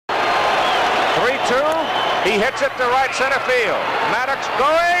3-2. He hits it to right center field. Maddox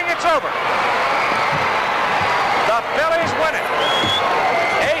going. It's over. The Phillies win it.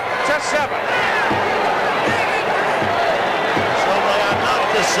 8-7. So they are not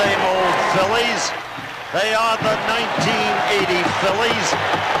the same old Phillies. They are the 1980 Phillies.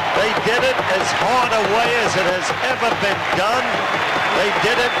 They did it as hard a way as it has ever been done. They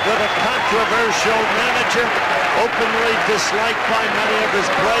did it with a controversial manager, openly disliked by many of his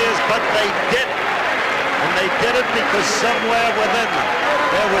players, but they did it. And they did it because somewhere within them,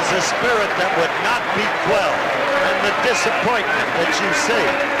 there was a spirit that would not be quelled. And the disappointment that you see,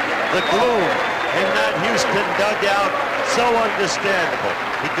 the gloom in that Houston dugout, so understandable,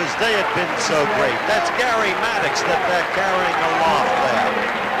 because they had been so great. That's Garry Maddox that they're carrying aloft there.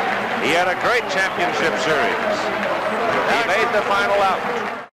 He had a great championship series. He made the final out.